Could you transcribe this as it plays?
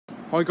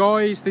Hi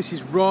guys, this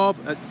is Rob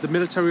at the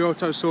Military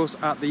Auto Source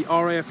at the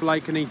RAF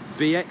Lakenheath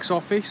BX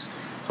office.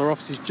 So our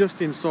office is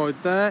just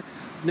inside there,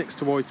 next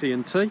to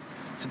YT&T.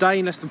 Today,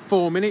 in less than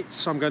 4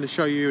 minutes, I'm going to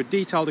show you a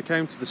detailed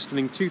account of the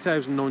stunning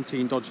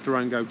 2019 Dodge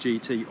Durango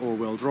GT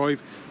all-wheel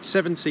drive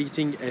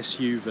 7-seating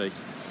SUV.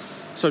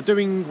 So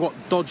doing what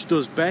Dodge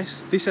does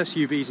best, this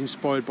SUV is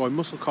inspired by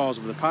muscle cars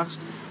of the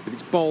past with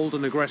its bold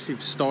and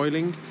aggressive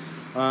styling.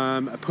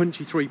 A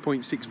punchy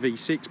 3.6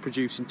 V6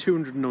 producing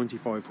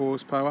 295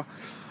 horsepower.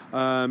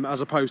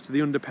 As opposed to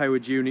the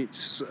underpowered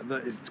units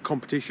that its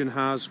competition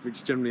has,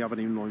 which generally have an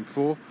inline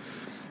 4.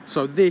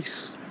 So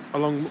this,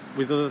 along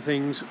with other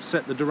things,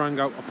 set the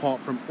Durango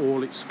apart from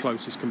all its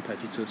closest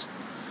competitors.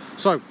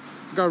 So,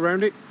 go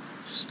around it,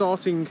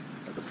 starting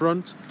at the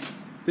front.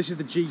 This is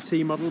the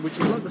GT model, which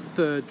is like the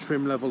third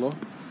trim level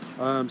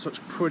up, so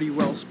it's pretty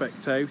well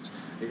specced out.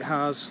 It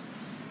has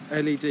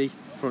LED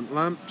front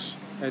lamps,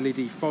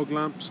 LED fog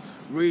lamps,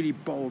 really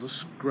bold,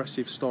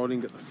 aggressive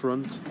styling at the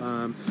front.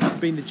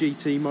 Being the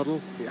GT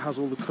model, it has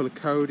all the colour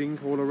coding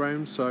all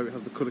around, so it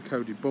has the colour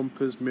coded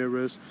bumpers,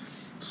 mirrors,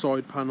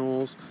 side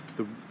panels,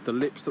 the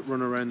lips that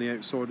run around the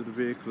outside of the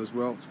vehicle as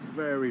well. It's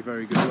very,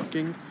 very good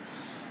looking.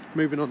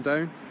 Moving on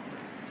down,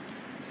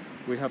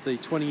 we have the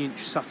 20-inch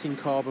satin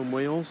carbon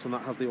wheels, and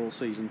that has the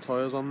all-season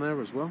tyres on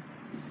there as well.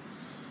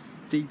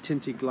 Deep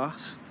tinted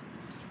glass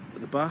at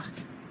the back.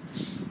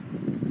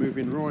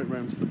 Moving right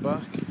round to the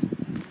back.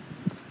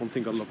 One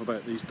thing I love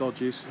about these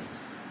Dodges,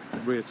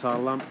 rear tail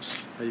lamps,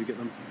 how you get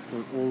them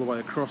all the way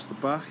across the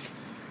back.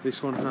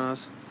 This one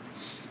has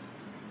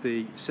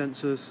the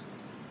sensors,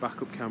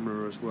 backup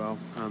camera as well,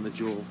 and the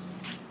dual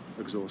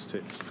exhaust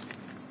tips.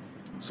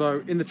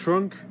 So in the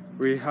trunk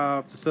we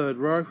have the third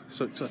row,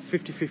 so it's a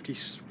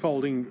 50-50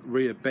 folding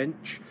rear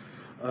bench.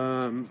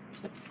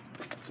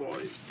 If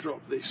I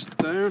drop this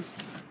down,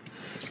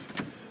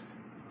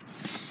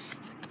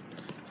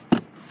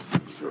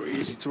 very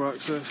easy to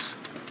access.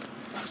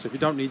 So if you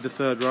don't need the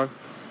third row,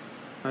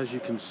 as you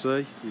can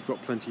see, you've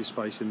got plenty of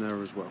space in there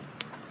as well.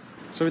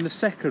 So in the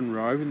second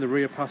row, in the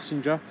rear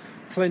passenger,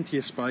 plenty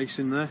of space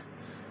in there.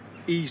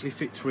 Easily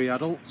fit 3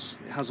 adults.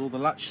 It has all the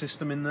latch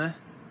system in there.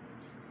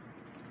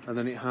 And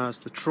then it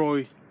has the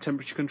Troy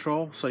temperature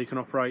control, so you can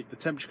operate the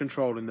temperature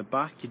control in the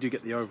back. You do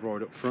get the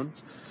override up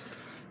front.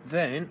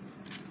 Then,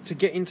 to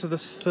get into the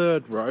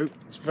third row,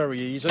 it's very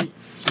easy.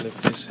 Just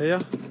lift this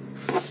here,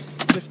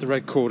 lift the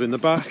red cord in the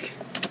back,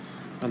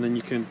 and then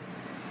you can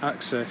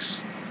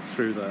access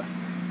through there.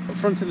 Up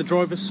front in the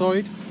driver's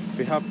side,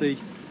 we have the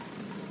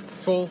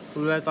full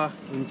leather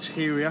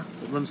interior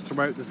that runs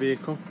throughout the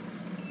vehicle,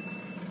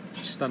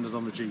 which is standard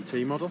on the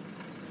GT model.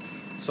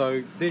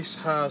 So this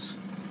has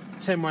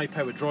 10-way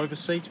power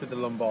driver's seat with the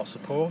lumbar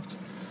support.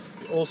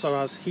 It also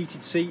has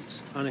heated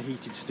seats and a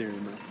heated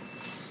steering wheel.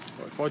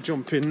 Right, if I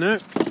jump in now,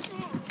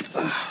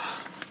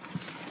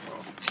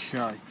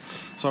 okay.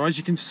 So as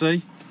you can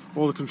see,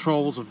 all the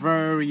controls are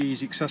very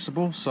easy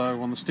accessible. So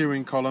on the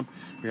steering column,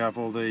 we have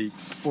all the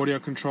audio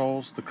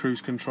controls, the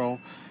cruise control.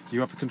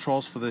 You have the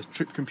controls for the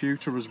trip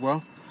computer as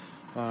well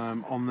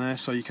on there,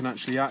 so you can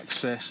actually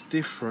access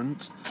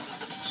different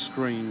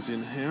screens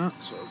in here.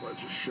 So if I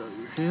just show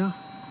you here.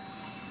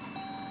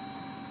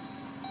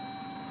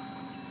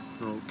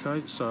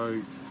 Okay,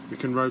 so we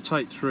can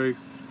rotate through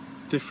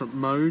different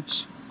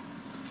modes,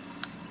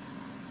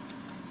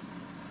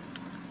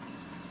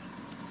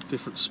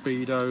 different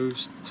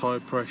speedos, tyre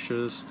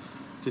pressures,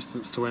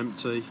 distance to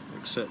empty,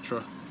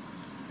 etc.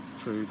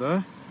 through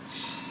there.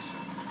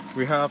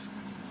 We have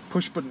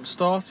push button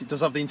start. It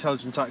does have the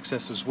intelligent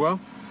access as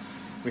well.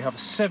 We have a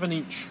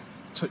 7-inch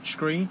touch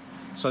screen,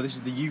 so this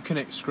is the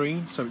Uconnect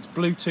screen, so it's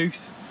Bluetooth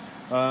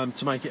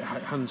to make it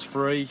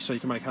hands-free, so you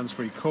can make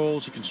hands-free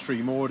calls, you can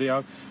stream audio,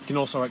 you can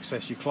also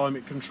access your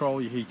climate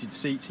control, your heated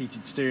seats,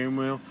 heated steering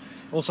wheel.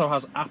 Also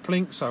has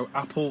AppLink, so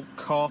Apple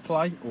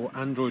CarPlay or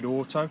Android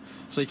Auto,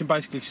 so you can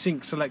basically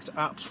sync select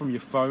apps from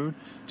your phone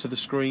to the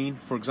screen,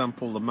 for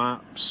example the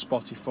maps,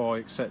 Spotify,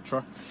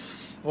 etc.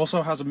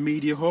 Also has a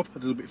media hub a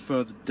little bit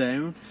further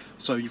down,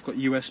 so you've got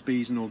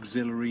USBs and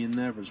auxiliary in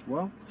there as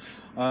well,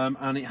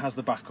 and it has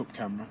the backup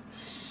camera.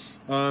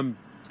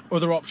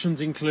 Other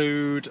options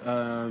include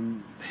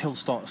hill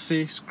start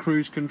assist,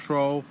 cruise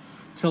control,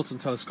 tilt and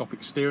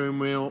telescopic steering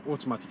wheel,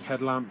 automatic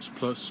headlamps,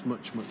 plus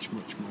much more.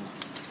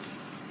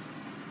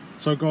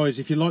 So guys,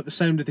 if you like the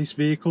sound of this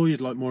vehicle,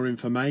 you'd like more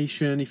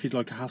information, if you'd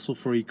like a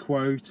hassle-free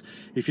quote,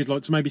 if you'd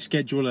like to maybe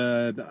schedule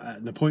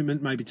an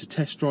appointment, maybe to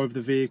test drive the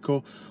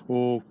vehicle,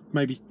 or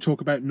maybe talk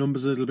about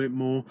numbers a little bit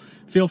more,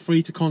 feel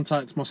free to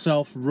contact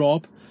myself,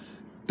 Rob,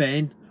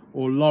 Ben,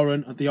 or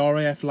Lauren at the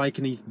RAF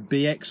Lakenheath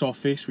BX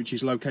office, which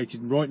is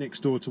located right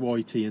next door to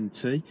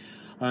YT&T.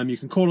 You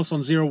can call us on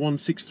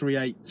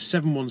 01638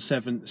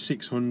 717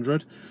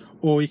 600,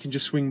 or you can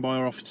just swing by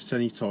our office at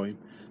any time.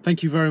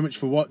 Thank you very much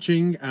for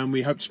watching, and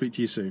we hope to speak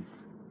to you soon.